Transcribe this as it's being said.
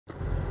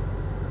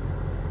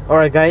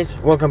Alright guys,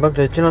 welcome back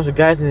to the channel. So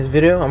guys, in this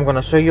video I'm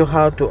gonna show you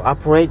how to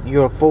operate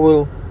your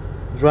four-wheel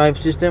drive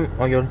system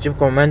on your Jeep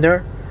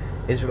Commander.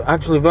 It's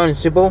actually very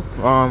simple.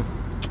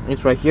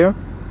 It's right here.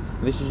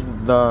 This is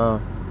the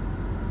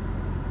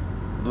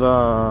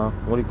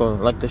what do you call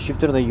it, like the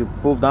shifter that you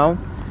pull down,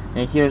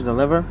 and here's the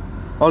lever.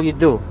 All you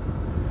do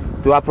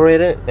to operate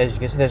it, as you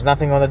can see, there's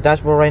nothing on the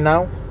dashboard right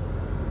now,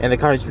 and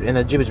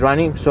the Jeep is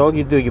running. So all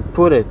you do, you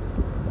put it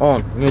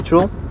on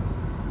neutral,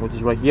 which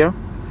is right here,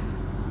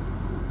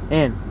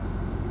 and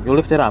you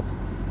lift it up,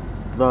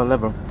 the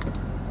lever,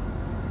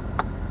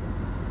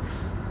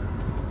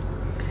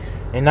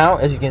 and now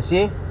as you can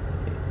see,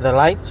 the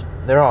lights,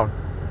 they're on.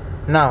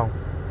 Now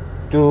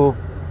to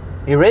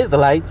erase the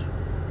lights,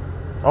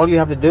 all you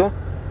have to do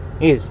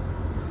is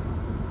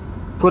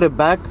put it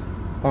back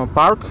on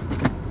park.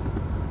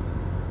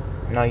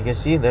 Now you can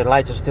see the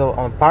lights are still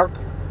on park,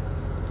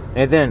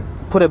 and then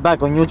put it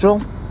back on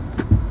neutral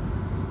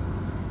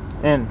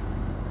and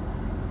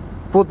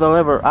put the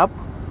lever up,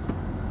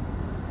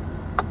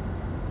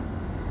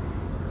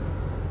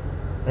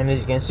 and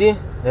as you can see,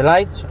 the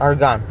lights are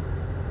gone.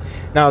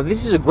 Now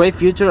this is a great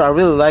feature. I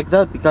really like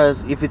that,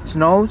 because if it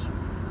snows,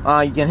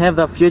 you can have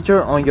that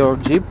feature on your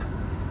Jeep,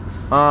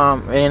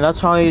 and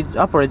that's how it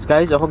operates,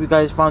 guys. I hope you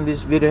guys found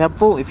this video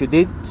helpful. If you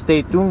did,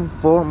 stay tuned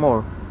for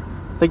more.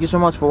 Thank you so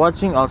much for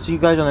watching. I'll see you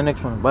guys on the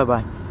next one. Bye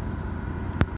bye.